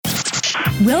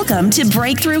Welcome to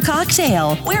Breakthrough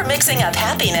Cocktail. We're mixing up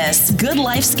happiness, good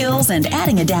life skills, and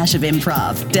adding a dash of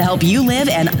improv to help you live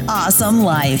an awesome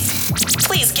life.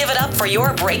 Please give it up for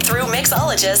your breakthrough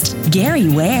mixologist, Gary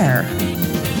Ware.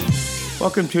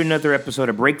 Welcome to another episode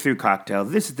of Breakthrough Cocktail.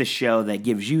 This is the show that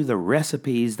gives you the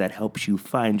recipes that helps you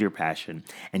find your passion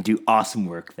and do awesome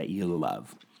work that you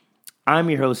love. I'm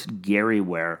your host, Gary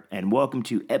Ware, and welcome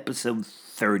to episode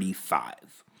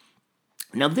 35.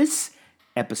 Now, this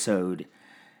episode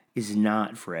is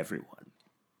not for everyone.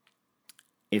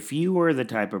 If you are the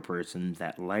type of person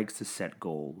that likes to set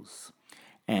goals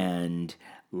and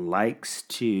likes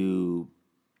to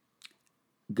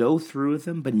go through with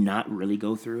them but not really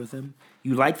go through with them,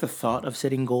 you like the thought of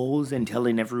setting goals and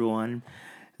telling everyone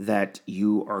that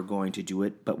you are going to do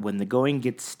it, but when the going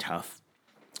gets tough,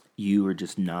 you are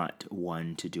just not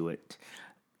one to do it,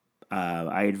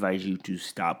 I advise you to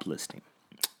stop listening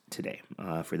today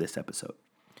for this episode.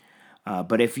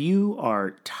 But if you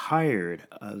are tired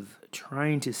of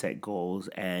trying to set goals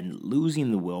and losing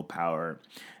the willpower,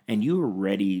 and you are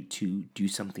ready to do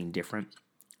something different,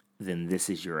 then this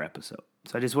is your episode.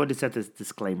 So I just wanted to set this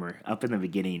disclaimer up in the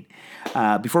beginning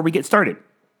before we get started.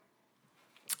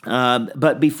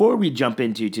 But before we jump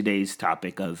into today's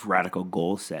topic of radical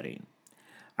goal setting,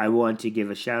 I want to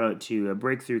give a shout out to a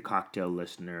Breakthrough Cocktail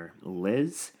listener,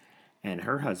 Liz, and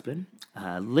her husband.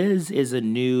 Liz is a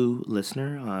new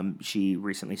listener. She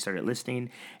recently started listening,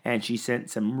 and she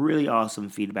sent some really awesome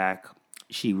feedback.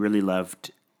 She really loved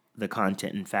the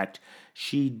content. In fact,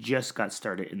 she just got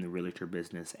started in the realtor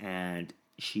business, and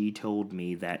she told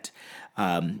me that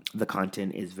the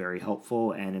content is very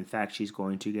helpful, and in fact, she's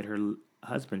going to get her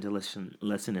husband to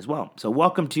listen as well. So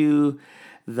welcome to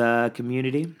the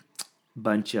community.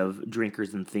 Bunch of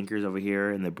drinkers and thinkers over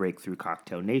here in the Breakthrough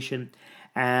Cocktail Nation.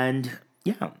 And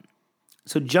yeah,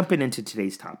 so jumping into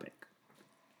today's topic.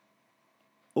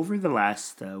 Over the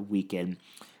last weekend,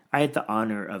 I had the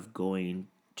honor of going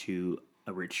to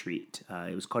a retreat.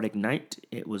 It was called Ignite.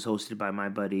 It was hosted by my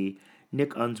buddy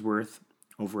Nick Unsworth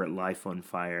over at Life on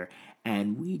Fire.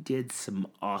 And we did some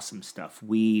awesome stuff.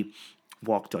 We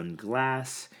walked on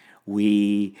glass.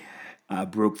 We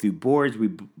broke through boards. We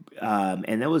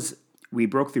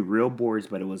broke through real boards,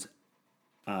 but it was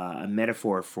a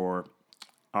metaphor for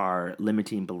our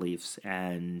limiting beliefs.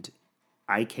 And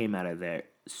I came out of there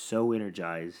so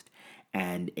energized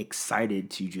and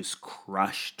excited to just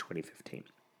crush 2015.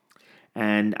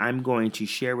 And I'm going to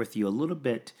share with you a little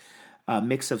bit, a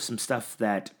mix of some stuff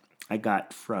that I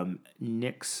got from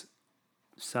Nick's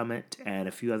summit and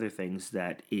a few other things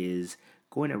that is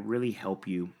going to really help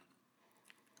you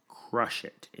crush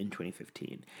it in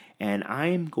 2015. And I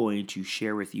am going to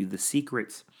share with you the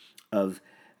secrets of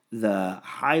the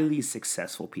highly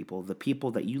successful people, the people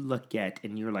that you look at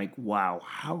and you're like, wow,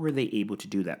 how were they able to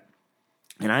do that?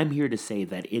 And I'm here to say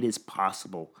that it is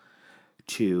possible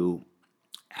to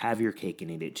have your cake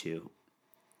and eat it too,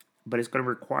 but it's going to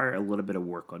require a little bit of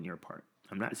work on your part.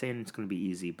 I'm not saying it's going to be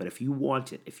easy, but if you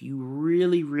want it, if you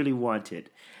really, really want it,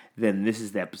 then this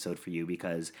is the episode for you,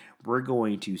 because we're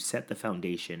going to set the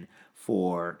foundation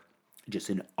for just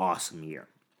an awesome year.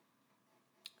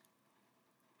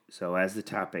 So as the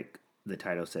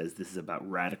title says, this is about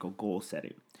radical goal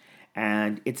setting.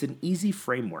 And it's an easy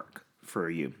framework for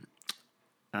you,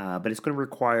 but it's going to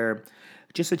require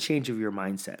just a change of your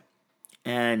mindset.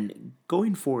 And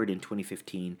going forward in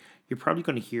 2015, you're probably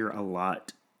going to hear a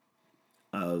lot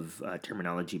of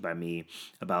terminology by me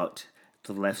about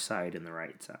the left side and the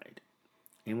right side.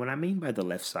 And what I mean by the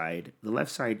left side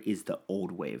is the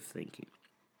old way of thinking.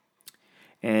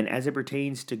 And as it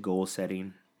pertains to goal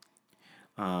setting,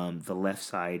 the left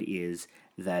side is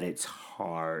that it's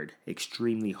hard,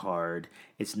 extremely hard.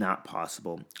 It's not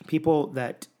possible. People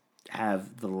that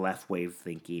have the left way of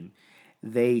thinking,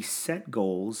 they set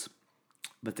goals,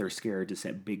 but they're scared to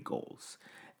set big goals.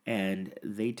 And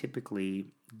they typically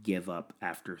give up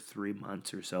after 3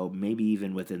 months or so, maybe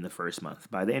even within the first month.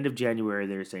 By the end of January,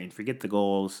 they're saying, forget the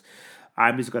goals.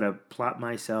 I'm just going to plop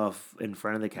myself in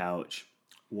front of the couch,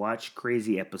 watch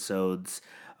crazy episodes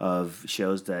of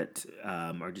shows that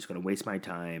are just going to waste my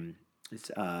time,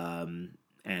 and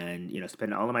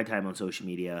spend all of my time on social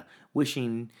media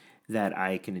wishing that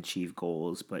I can achieve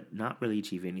goals, but not really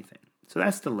achieve anything. So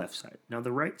that's the left side. Now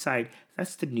the right side,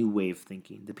 that's the new way of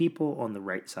thinking. The people on the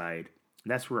right side,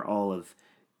 that's where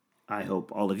I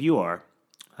hope all of you are,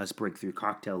 us Breakthrough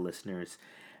Cocktail listeners.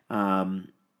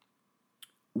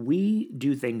 We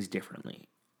do things differently.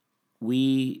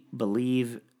 We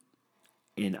believe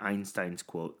in Einstein's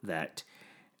quote that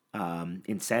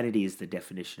insanity is the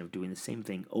definition of doing the same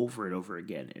thing over and over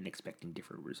again and expecting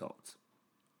different results.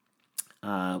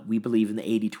 We believe in the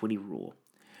 80-20 rule.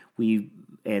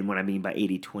 And what I mean by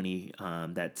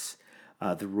 80-20, that's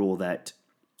the rule that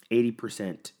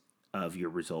 80% of your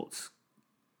results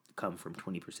come from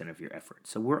 20% of your effort.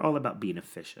 So we're all about being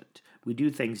efficient. We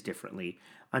do things differently,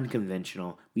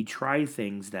 unconventional. We try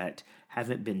things that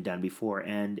haven't been done before.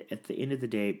 And at the end of the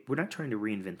day, we're not trying to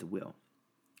reinvent the wheel.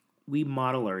 We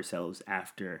model ourselves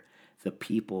after the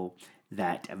people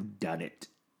that have done it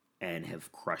and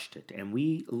have crushed it. And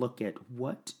we look at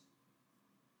what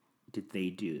did they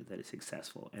do that is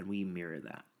successful, and we mirror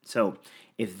that. So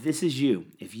if this is you,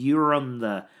 if you're on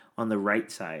the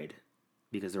right side,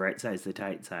 because the right side is the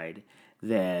tight side,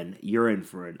 then you're in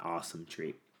for an awesome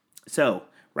treat. So,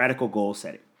 radical goal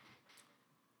setting.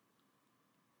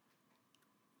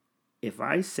 If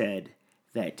I said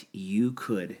that you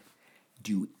could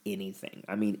do anything,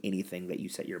 I mean anything that you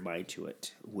set your mind to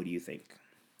it, what do you think?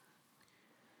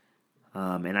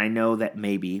 And I know that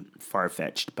may be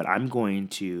far-fetched, but I'm going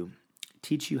to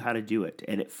teach you how to do it.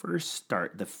 And the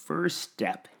first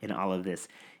step in all of this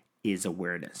is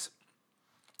awareness.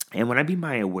 And what I mean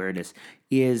by awareness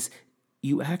is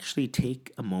you actually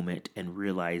take a moment and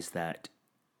realize that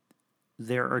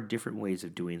there are different ways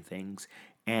of doing things,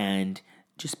 and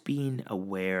just being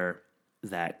aware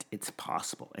that it's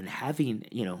possible, and having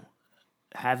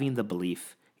the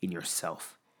belief in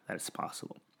yourself that it's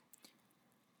possible.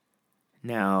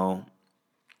 Now,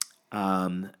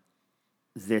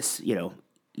 this,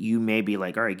 you may be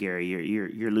like, all right, Gary,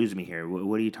 you're losing me here.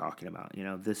 What are you talking about?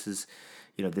 This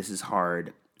is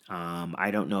hard.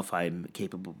 I don't know if I'm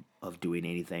capable of doing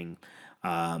anything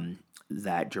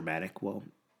that dramatic. Well,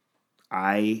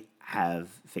 I have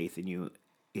faith in you.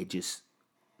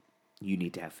 You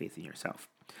need to have faith in yourself.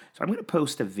 So I'm going to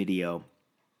post a video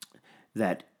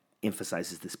that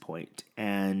emphasizes this point.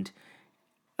 And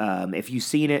if you've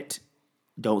seen it,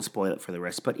 don't spoil it for the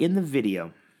rest. But in the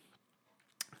video,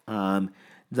 the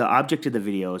object of the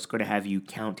video is going to have you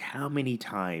count how many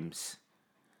times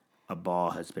a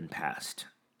ball has been passed.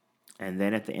 And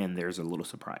then at the end, there's a little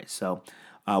surprise. So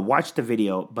watch the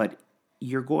video, but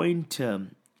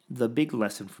the big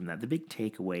lesson from that, the big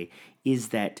takeaway is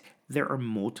that there are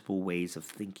multiple ways of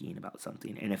thinking about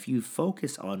something. And if you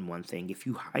focus on one thing, if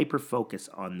you hyper-focus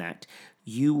on that,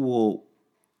 you will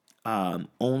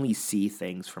only see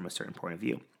things from a certain point of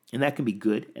view. And that can be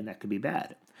good and that can be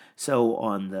bad. So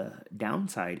on the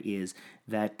downside is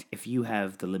that if you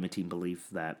have the limiting belief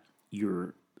that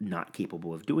you're not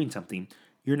capable of doing something,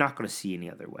 you're not going to see any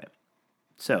other way.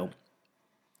 So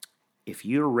if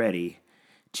you're ready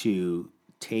to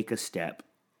take a step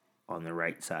on the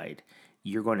right side,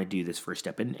 you're going to do this first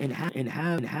step and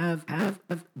have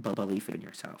belief in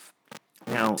yourself.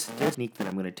 Now, the technique that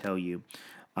I'm going to tell you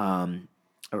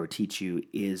or teach you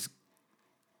is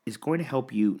going to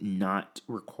help you not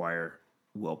require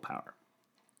willpower.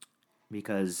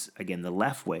 Because, again, the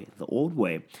left way, the old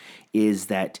way, is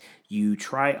that you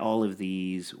try all of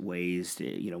these ways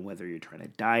to, whether you're trying to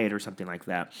diet or something like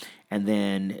that, and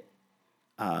then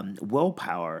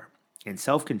willpower and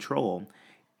self-control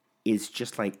is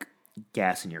just like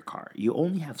gas in your car. You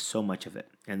only have so much of it.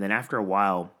 And then after a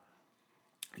while,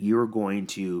 you're going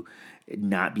to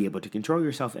not be able to control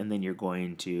yourself, and then you're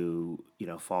going to,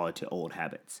 fall into old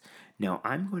habits. Now,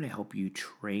 I'm going to help you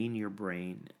train your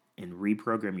brain and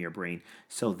reprogram your brain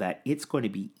so that it's going to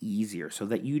be easier, so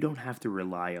that you don't have to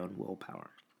rely on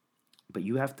willpower, but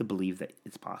you have to believe that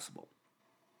it's possible.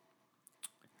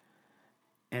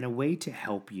 And a way to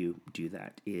help you do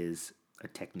that is a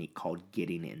technique called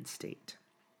getting in state.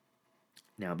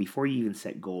 Now, before you even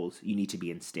set goals, you need to be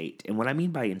in state. And what I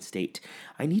mean by in state,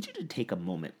 I need you to take a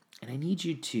moment and I need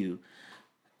you to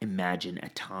imagine a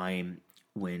time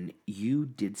when you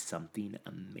did something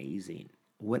amazing.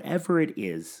 Whatever it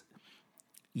is,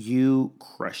 you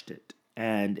crushed it.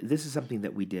 And this is something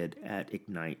that we did at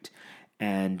Ignite.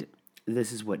 And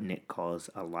this is what Nick calls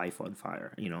a life on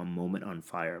fire, a moment on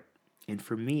fire. And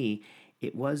for me,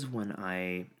 it was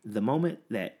the moment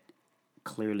that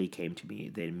clearly came to me,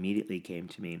 that immediately came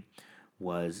to me,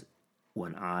 was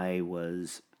when I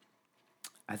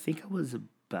think I was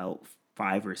about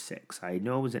 5 or 6. I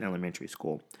know it was in elementary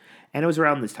school. And it was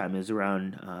around this time. It was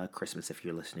around Christmas, if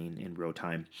you're listening in real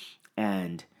time.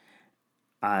 And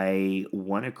I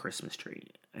won a Christmas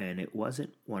tree. And it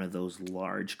wasn't one of those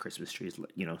large Christmas trees,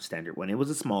 standard one. It was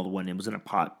a small one. It was in a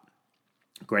pot.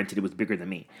 Granted, it was bigger than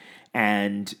me.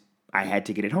 And I had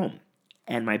to get it home.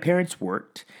 And my parents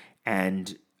worked,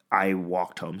 and I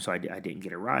walked home, so I didn't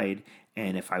get a ride.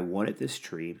 And if I wanted this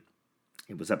tree,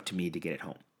 it was up to me to get it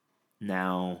home.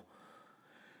 Now,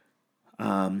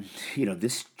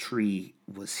 this tree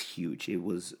was huge. It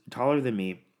was taller than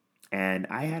me, and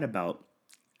I had about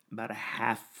about a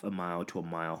half a mile to a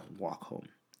mile walk home.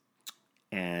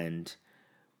 And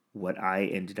what I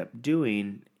ended up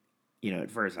doing,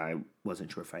 at first I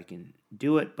wasn't sure if I can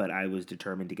do it, but I was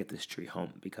determined to get this tree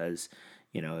home because,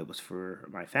 it was for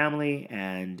my family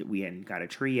and we hadn't got a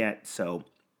tree yet. So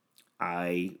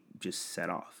I just set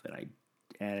off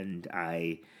and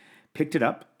I picked it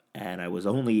up, and I was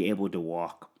only able to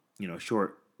walk, a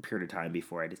short period of time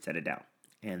before I had to set it down.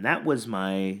 And that was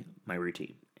my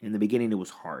routine. In the beginning, it was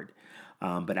hard,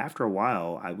 but after a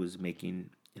while, I was making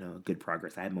good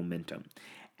progress. I had momentum,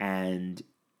 and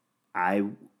I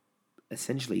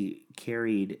essentially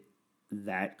carried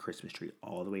that Christmas tree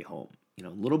all the way home.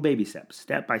 Little baby steps,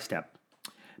 step by step.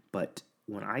 But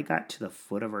when I got to the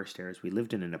foot of our stairs, we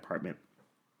lived in an apartment,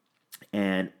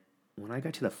 and when I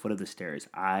got to the foot of the stairs,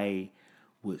 I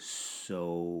was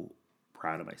so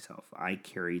proud of myself. I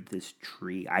carried this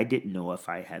tree. I didn't know if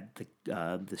I had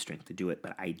the strength to do it,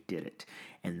 but I did it,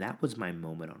 and that was my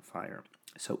moment on fire.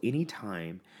 So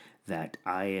anytime that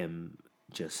I am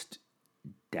just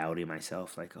doubting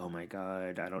myself, like, oh my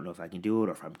God, I don't know if I can do it,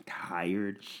 or if I'm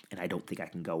tired and I don't think I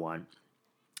can go on,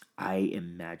 I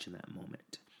imagine that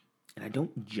moment. And I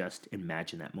don't just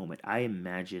imagine that moment. I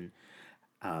imagine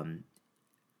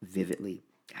vividly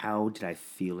how did I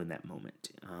feel in that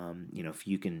moment. If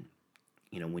you can,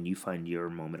 when you find your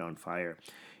moment on fire,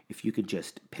 if you could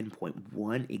just pinpoint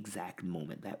one exact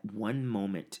moment, that one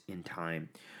moment in time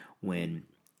when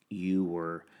you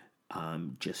were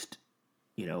just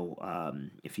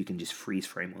if you can just freeze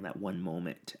frame on that one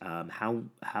moment,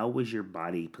 how was your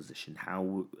body positioned?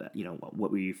 How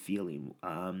what were you feeling?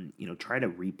 Try to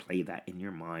replay that in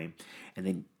your mind,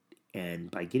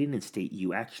 and by getting in state,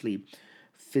 you actually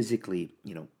physically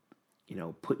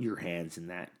put your hands in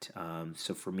that.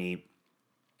 So for me,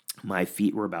 my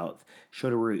feet were about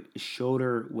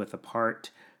shoulder width apart.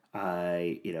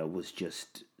 I was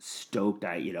just stoked.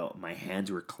 My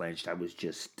hands were clenched. I was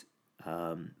just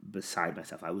beside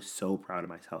myself. I was so proud of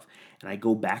myself. And I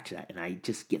go back to that and I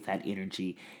just get that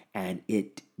energy, and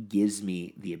it gives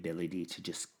me the ability to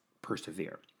just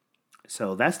persevere.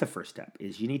 So that's the first step,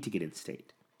 is you need to get in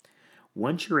state.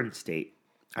 Once you're in state,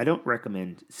 I don't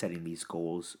recommend setting these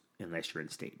goals unless you're in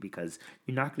state, because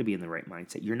you're not going to be in the right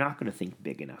mindset. You're not going to think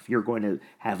big enough. You're going to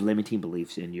have limiting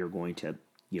beliefs, and you're going to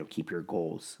keep your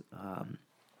goals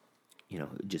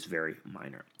just very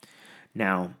minor.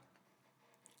 Now,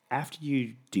 after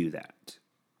you do that,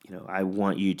 I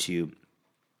want you to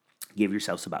give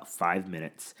yourselves about 5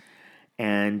 minutes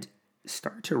and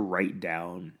start to write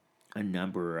down a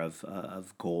number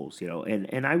of goals,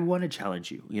 and I want to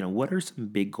challenge you. What are some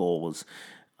big goals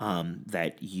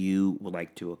that you would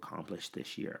like to accomplish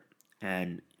this year?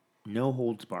 And no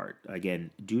holds barred.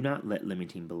 Again, do not let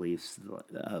limiting beliefs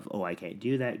of, oh, I can't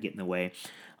do that, get in the way.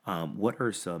 What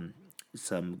are some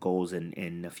goals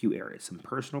in a few areas? Some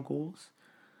personal goals,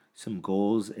 some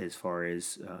goals as far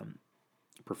as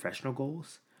professional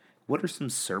goals. What are some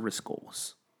service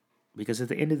goals? Because at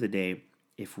the end of the day,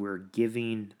 if we're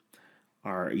giving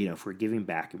if we're giving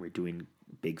back and we're doing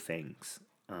big things,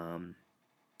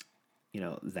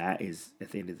 that is at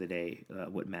the end of the day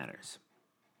what matters.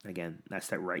 Again, that's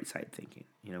that right side thinking.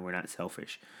 We're not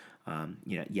selfish.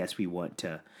 Yes, we want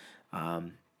to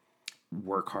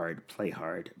work hard, play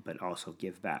hard, but also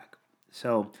give back.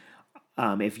 So,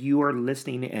 if you are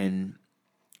listening and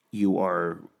you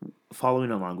are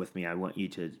following along with me, I want you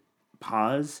to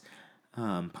pause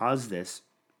this,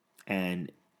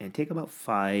 and take about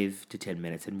 5 to 10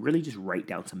 minutes and really just write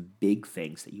down some big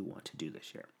things that you want to do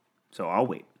this year. So I'll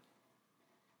wait.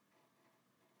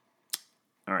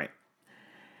 All right.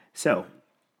 So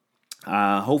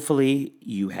hopefully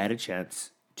you had a chance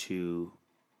to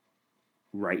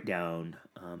write down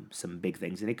some big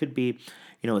things, and it could be,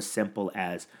 as simple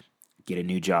as get a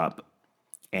new job,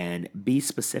 and be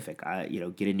specific.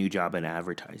 Get a new job in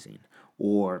advertising,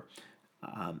 or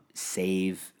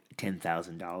save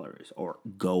 $10,000, or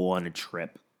go on a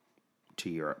trip to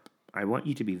Europe. I want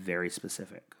you to be very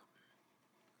specific.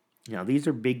 Now, these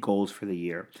are big goals for the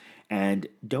year, and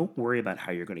don't worry about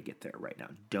how you're going to get there right now.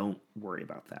 Don't worry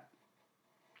about that.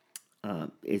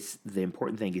 It's the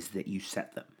important thing is that you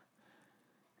set them.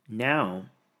 Now,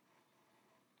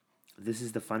 this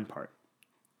is the fun part.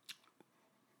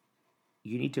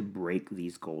 You need to break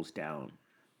these goals down.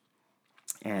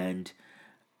 And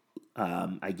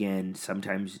again,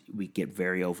 sometimes we get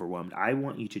very overwhelmed. I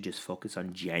want you to just focus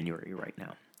on January right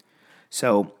now.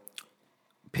 So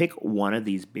pick one of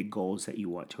these big goals that you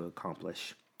want to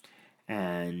accomplish,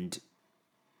 and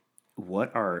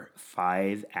what are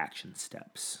 5 action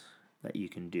steps that you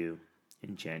can do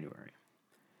in January?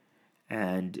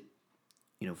 And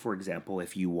for example,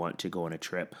 if you want to go on a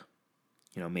trip,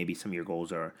 maybe some of your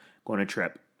goals are go on a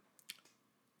trip,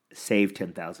 save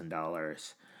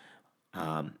 $10,000,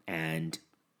 and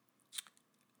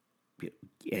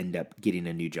end up getting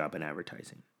a new job in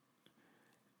advertising.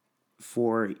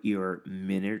 For your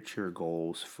miniature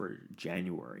goals for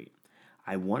January,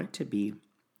 I want it to be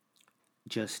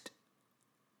just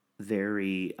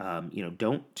very,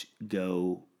 don't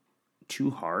go too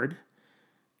hard.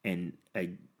 And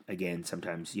again,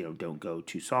 sometimes, don't go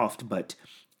too soft. But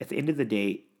at the end of the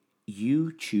day,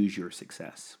 you choose your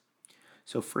success.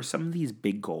 So for some of these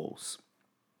big goals,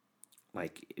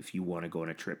 like if you want to go on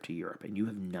a trip to Europe and you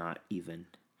have not even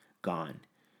gone,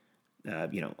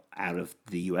 out of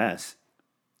the U.S.,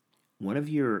 one of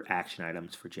your action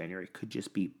items for January could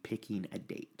just be picking a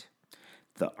date.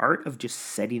 The art of just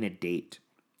setting a date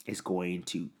is going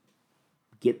to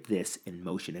get this in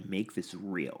motion and make this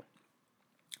real.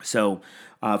 So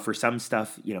for some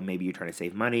stuff, maybe you're trying to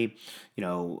save money,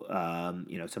 some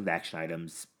of the action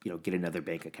items, get another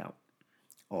bank account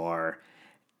or,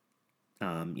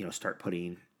 start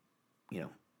putting,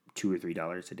 $2 or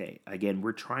 $3 a day. Again,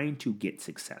 we're trying to get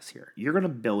success here. You're going to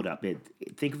build up it.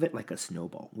 Think of it like a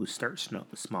snowball. We'll start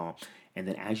small. And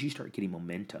then as you start getting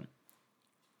momentum,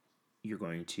 you're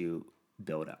going to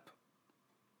build up.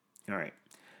 All right.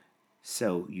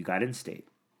 So you got in state.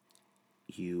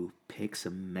 You pick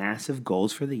some massive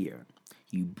goals for the year.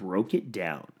 You broke it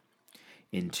down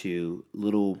into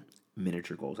little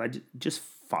miniature goals. Just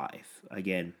 5.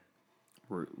 Again,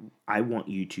 I want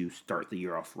you to start the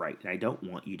year off right, and I don't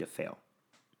want you to fail.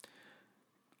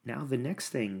 Now, the next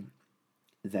thing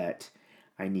that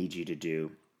I need you to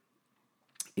do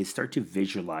is start to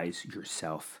visualize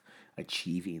yourself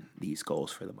achieving these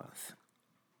goals for the month.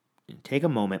 And take a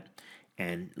moment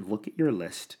and look at your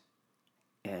list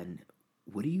and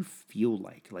what do you feel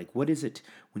like? Like, what is it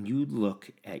when you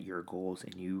look at your goals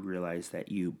and you realize that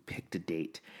you picked a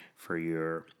date for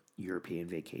your European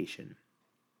vacation?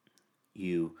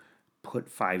 You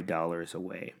put $5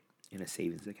 away in a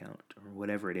savings account or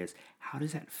whatever it is. How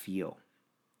does that feel?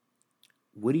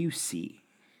 What do you see?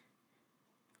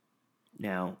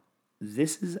 Now,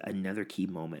 this is another key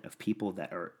moment of people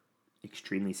that are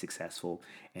extremely successful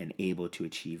and able to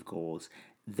achieve goals.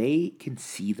 They can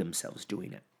see themselves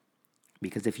doing it.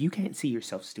 Because if you can't see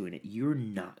yourselves doing it, you're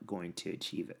not going to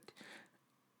achieve it.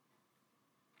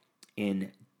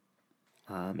 In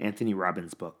Anthony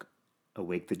Robbins' book,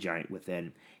 Awake the Giant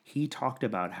Within, he talked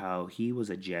about how he was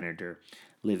a janitor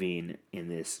living in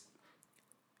this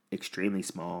extremely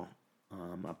small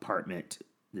apartment,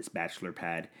 this bachelor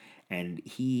pad, and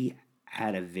he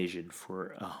had a vision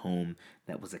for a home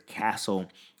that was a castle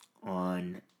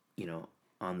on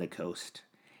the coast.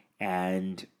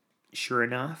 And sure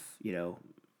enough,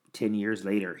 10 years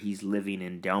later, he's living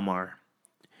in Del Mar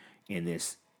in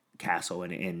this castle,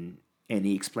 and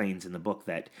he explains in the book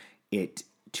that it,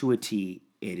 to a T,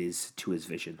 it is to his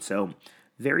vision. So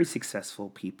very successful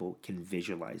people can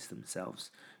visualize themselves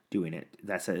doing it.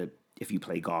 If you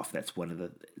play golf, that's one of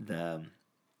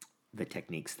the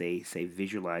techniques. They say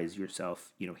visualize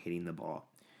yourself, hitting the ball.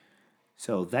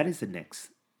 So that is the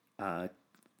next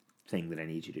thing that I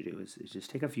need you to do is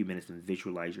just take a few minutes and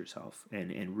visualize yourself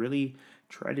and really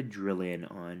try to drill in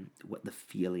on what the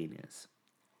feeling is.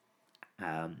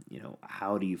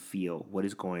 How do you feel? What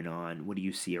is going on? What do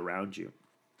you see around you?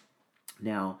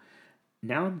 Now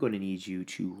I'm going to need you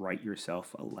to write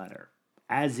yourself a letter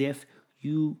as if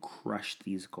you crushed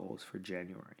these goals for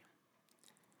January.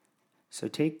 So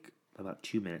take about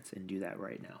 2 minutes and do that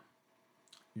right now.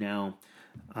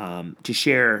 Now, to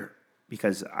share,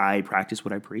 because I practice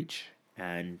what I preach,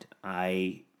 and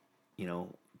I,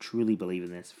 truly believe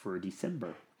in this for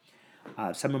December.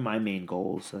 Some of my main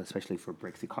goals, especially for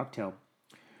Breakthrough Cocktail,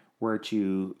 were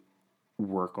to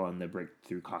work on the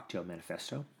Breakthrough Cocktail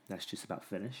Manifesto. That's just about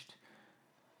finished.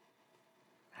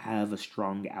 Have a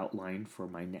strong outline for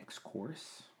my next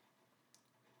course.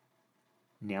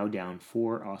 Nail down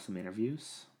 4 awesome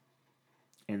interviews.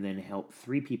 And then help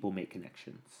 3 people make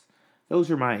connections.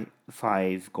 Those are my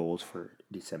 5 goals for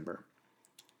December.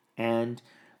 And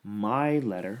my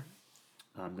letter,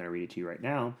 I'm going to read it to you right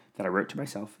now, that I wrote to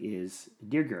myself is,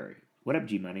 Dear Gary, what up,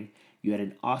 G-Money? You had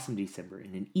an awesome December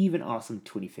and an even awesome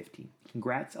 2015.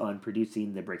 Congrats on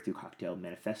producing the Breakthrough Cocktail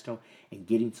Manifesto and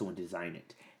getting someone to design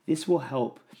it. This will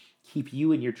help keep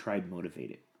you and your tribe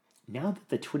motivated. Now that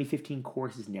the 2015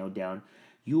 course is nailed down,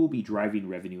 you will be driving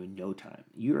revenue in no time.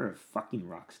 You're a fucking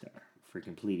rock star for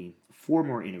completing 4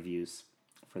 more interviews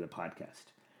for the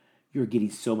podcast. You're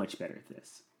getting so much better at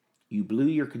this. You blew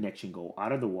your connection goal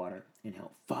out of the water and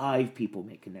helped 5 people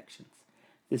make connections.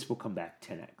 This will come back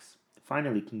 10x.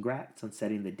 finally, congrats on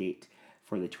setting the date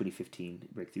for the 2015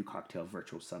 Breakthrough Cocktail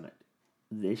Virtual Summit.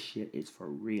 This shit is for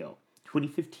real.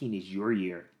 2015 is your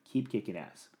year. Keep kicking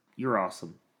ass. You're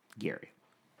awesome, Gary.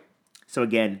 So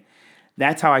again,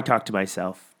 that's how I talk to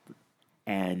myself.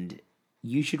 And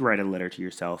you should write a letter to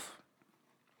yourself,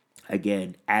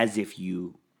 again, as if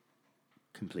you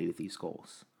completed these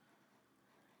goals.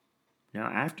 Now,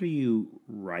 after you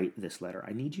write this letter,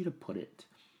 I need you to put it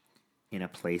in a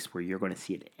place where you're going to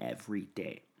see it every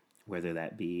day, whether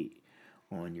that be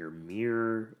on your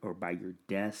mirror or by your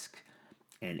desk.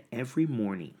 And every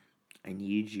morning, I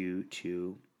need you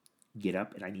to get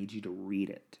up and I need you to read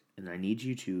it. And I need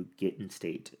you to get in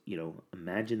state,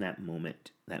 imagine that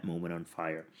moment on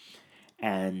fire.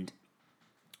 And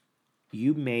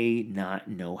you may not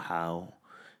know how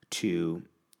to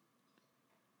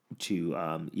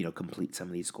complete some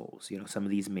of these goals. Some of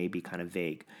these may be kind of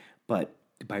vague, but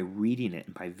by reading it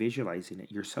and by visualizing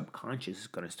it, your subconscious is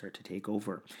going to start to take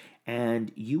over,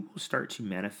 and you will start to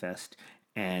manifest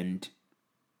and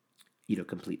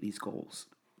complete these goals.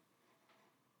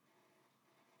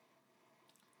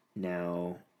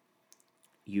 Now,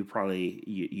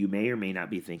 you may or may not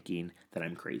be thinking that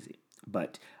I'm crazy,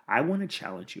 but I want to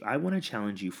challenge you. I want to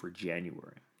challenge you for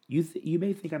January. You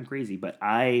may think I'm crazy, but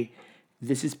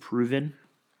this is proven.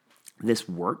 This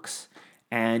works.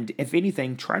 And if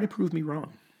anything, try to prove me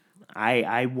wrong.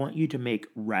 I want you to make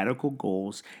radical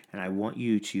goals, and I want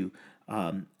you to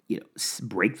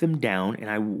break them down, and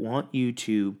I want you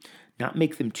to not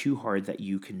make them too hard that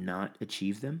you cannot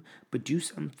achieve them, but do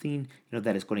something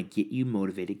that is going to get you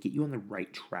motivated, get you on the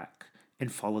right track,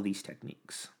 and follow these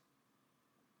techniques.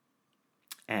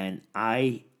 And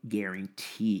I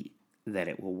guarantee that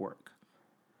it will work.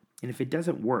 And if it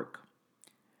doesn't work,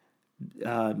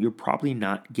 you're probably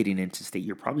not getting into state.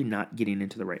 You're probably not getting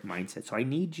into the right mindset. So I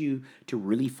need you to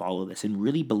really follow this and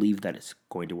really believe that it's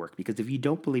going to work. Because if you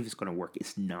don't believe it's going to work,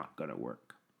 it's not going to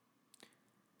work.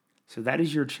 So that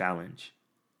is your challenge.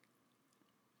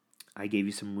 I gave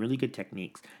you some really good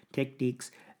techniques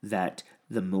that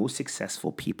the most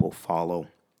successful people follow.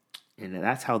 And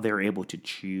that's how they're able to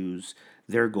choose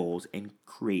their goals and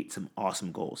create some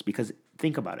awesome goals. Because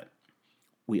think about it.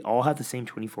 We all have the same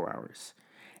 24 hours.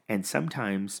 And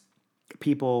sometimes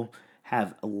people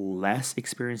have less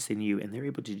experience than you, and they're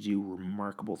able to do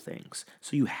remarkable things.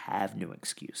 So you have no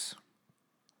excuse.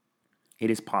 It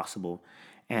is possible.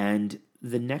 And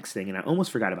the next thing, and I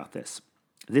almost forgot about this.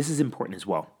 This is important as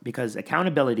well, because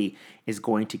accountability is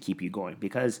going to keep you going.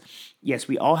 Because, yes,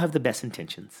 we all have the best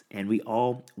intentions, and we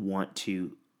all want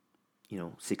to,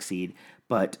 succeed.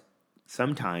 But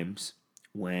sometimes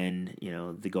when,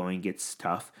 the going gets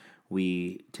tough,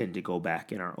 we tend to go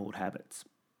back in our old habits.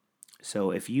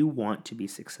 So if you want to be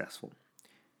successful,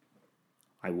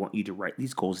 I want you to write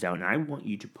these goals down, and I want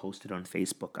you to post it on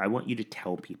Facebook. I want you to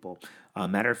tell people.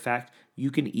 Matter of fact,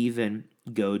 you can even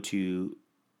go to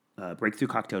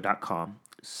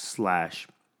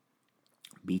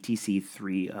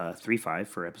breakthroughcocktail.com/BTC35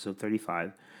 for episode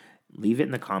 35. Leave it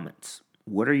in the comments.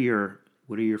 What are your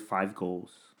 5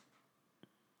 goals,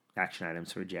 action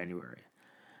items for January?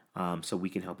 So we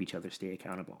can help each other stay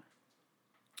accountable.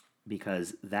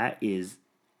 Because that is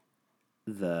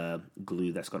the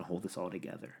glue that's going to hold this all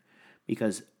together.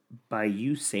 Because by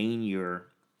you saying your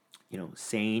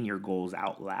goals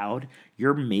out loud,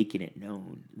 you're making it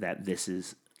known that this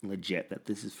is legit, that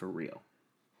this is for real.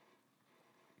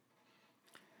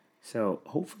 So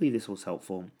hopefully this was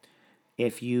helpful.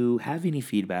 If you have any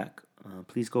feedback,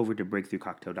 please go over to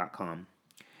breakthroughcocktail.com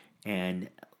and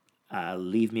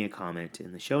leave me a comment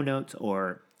in the show notes,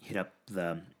 or hit up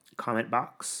the comment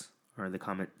box or the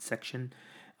comment section.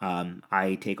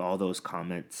 I take all those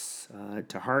comments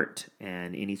to heart,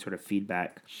 and any sort of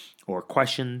feedback or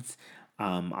questions,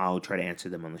 I'll try to answer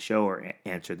them on the show or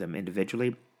answer them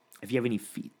individually. If you have any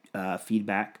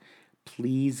feedback,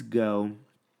 please go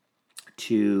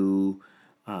to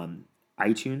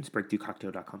iTunes,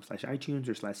 breakthroughcocktail.com/iTunes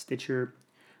or /Stitcher.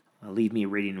 Leave me a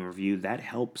rating and review. That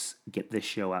helps get this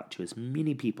show out to as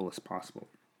many people as possible.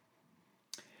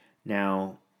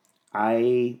 Now,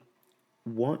 I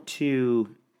want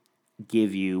to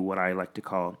give you what I like to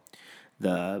call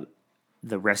the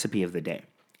recipe of the day.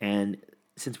 And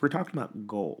since we're talking about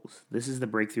goals, this is the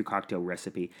Breakthrough Cocktail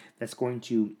recipe that's going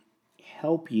to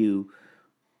help you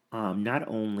not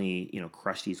only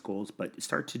crush these goals, but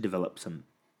start to develop some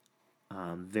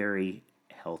very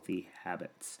healthy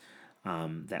habits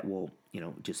that will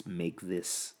just make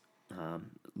this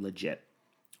legit.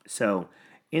 So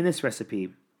in this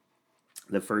recipe,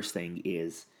 the first thing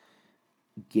is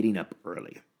getting up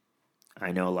early.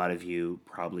 I know a lot of you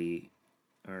probably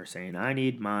are saying, I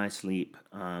need my sleep.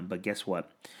 But guess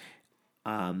what?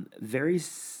 Very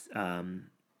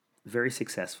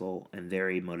successful and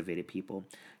very motivated people,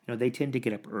 they tend to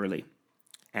get up early.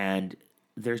 And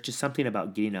there's just something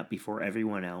about getting up before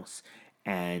everyone else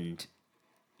and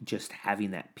just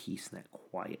having that peace and that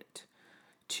quiet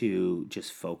to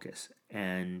just focus.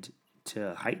 And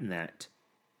to heighten that,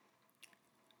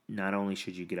 not only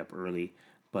should you get up early,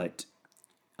 but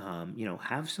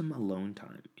have some alone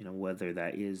time, whether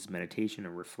that is meditation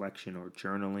or reflection or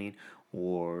journaling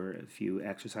or a few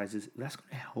exercises. That's going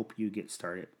to help you get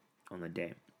started on the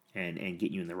day and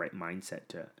get you in the right mindset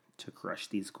to crush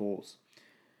these goals.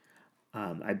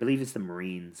 I believe it's the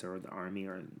Marines or the Army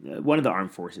or one of the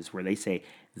armed forces where they say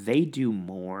they do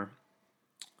more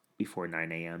before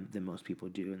 9 a.m. than most people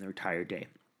do in their entire day.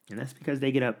 And that's because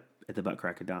they get up at the butt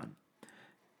crack of dawn.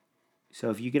 So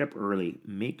if you get up early,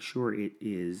 make sure it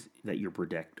is that you're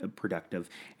productive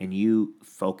and you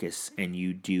focus and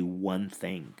you do one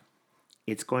thing.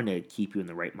 It's going to keep you in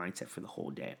the right mindset for the whole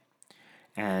day.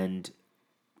 And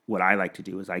what I like to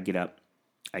do is I get up,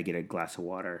 I get a glass of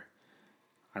water,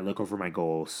 I look over my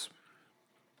goals,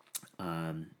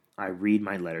 I read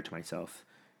my letter to myself,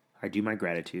 I do my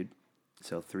gratitude.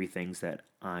 So 3 things that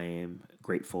I am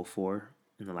grateful for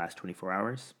in the last 24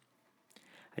 hours.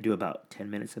 I do about 10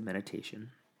 minutes of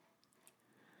meditation.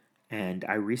 And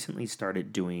I recently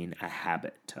started doing a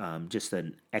habit, just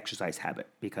an exercise habit,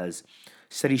 because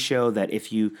studies show that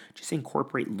if you just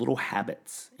incorporate little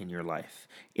habits in your life,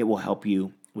 it will help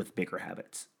you with bigger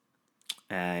habits.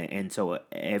 And so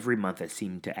every month I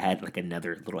seem to add like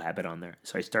another little habit on there.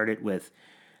 So I started with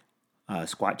a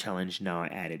squat challenge. Now I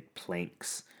added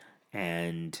planks.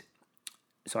 And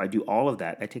so I do all of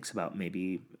that. That takes about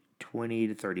maybe 20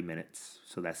 to 30 minutes.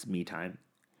 So that's me time.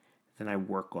 Then I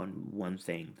work on one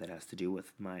thing that has to do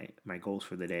with my goals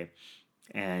for the day.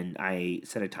 And I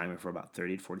set a timer for about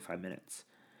 30 to 45 minutes.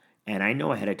 And I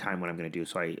know ahead of time what I'm going to do,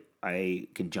 so I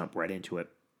can jump right into it.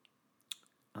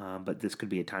 But this could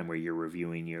be a time where you're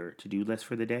reviewing your to-do list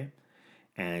for the day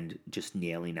and just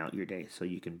nailing out your day so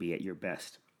you can be at your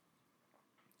best.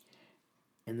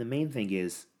 And the main thing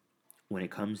is, when it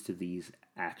comes to these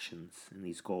actions and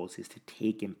these goals, is to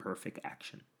take imperfect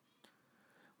action.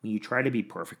 When you try to be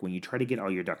perfect, when you try to get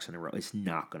all your ducks in a row, it's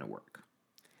not going to work.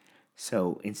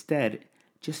 So instead,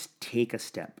 just take a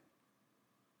step.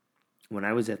 When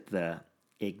I was at the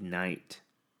Ignite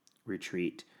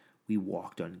retreat, we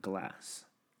walked on glass,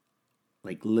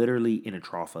 like literally in a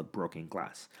trough of broken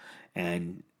glass.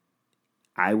 And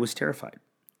I was terrified.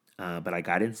 But I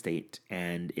got in state,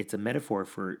 and it's a metaphor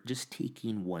for just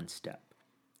taking one step.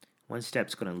 One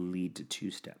step's going to lead to 2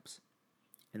 steps.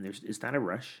 And it's not a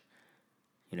rush.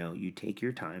 You take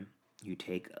your time, you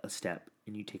take a step,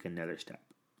 and you take another step,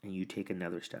 and you take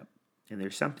another step. And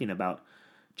there's something about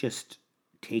just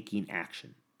taking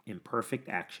action. Imperfect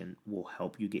action will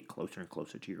help you get closer and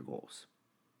closer to your goals.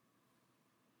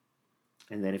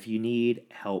 And then if you need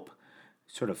help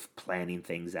sort of planning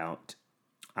things out,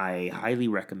 I highly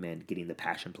recommend getting the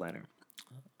Passion Planner.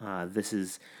 This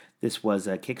was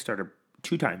a Kickstarter,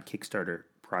 2-time Kickstarter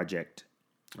project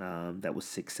that was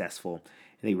successful.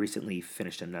 And they recently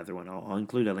finished another one. I'll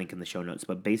include a link in the show notes.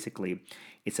 But basically,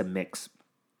 it's a mix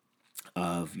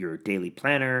of your daily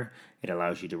planner. It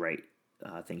allows you to write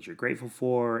things you're grateful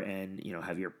for, and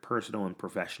have your personal and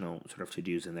professional sort of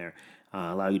to-dos in there.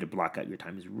 Allow you to block out your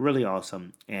time. Is really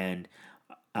awesome. And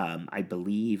I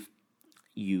believe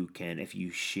you can, if you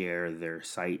share their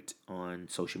site on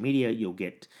social media, you'll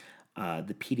get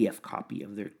the PDF copy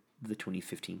of the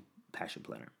 2015 Passion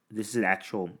Planner. This is an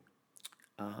actual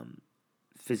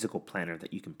physical planner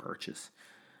that you can purchase.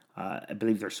 I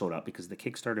believe they're sold out because of the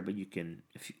Kickstarter, but you can,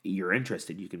 if you're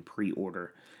interested, you can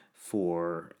pre-order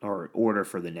order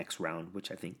for the next round, which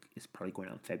I think is probably going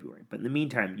out in February. But in the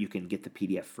meantime, you can get the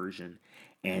PDF version,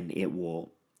 and it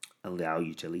will allow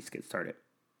you to at least get started.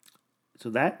 So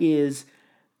that is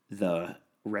the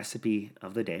recipe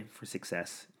of the day for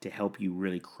success to help you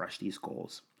really crush these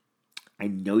goals. I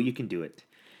know you can do it.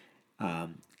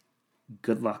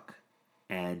 Good luck.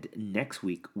 And next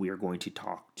week, we are going to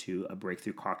talk to a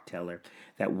breakthrough cocktailer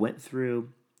that went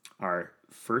through our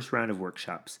first round of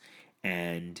workshops,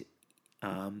 and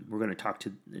we're going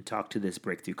to talk to this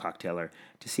breakthrough cocktailer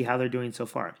to see how they're doing so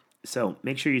far. So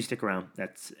make sure you stick around.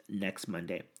 That's next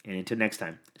Monday. And until next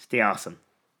time, stay awesome.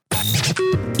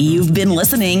 You've been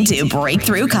listening to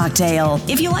Breakthrough Cocktail.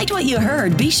 If you liked what you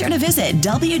heard, be sure to visit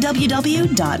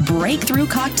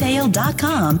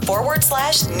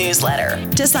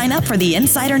www.breakthroughcocktail.com/newsletter to sign up for the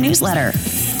Insider Newsletter.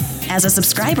 As a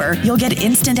subscriber, you'll get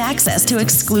instant access to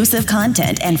exclusive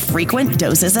content and frequent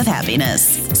doses of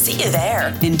happiness. See you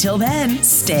there. Until then,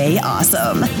 stay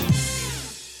awesome.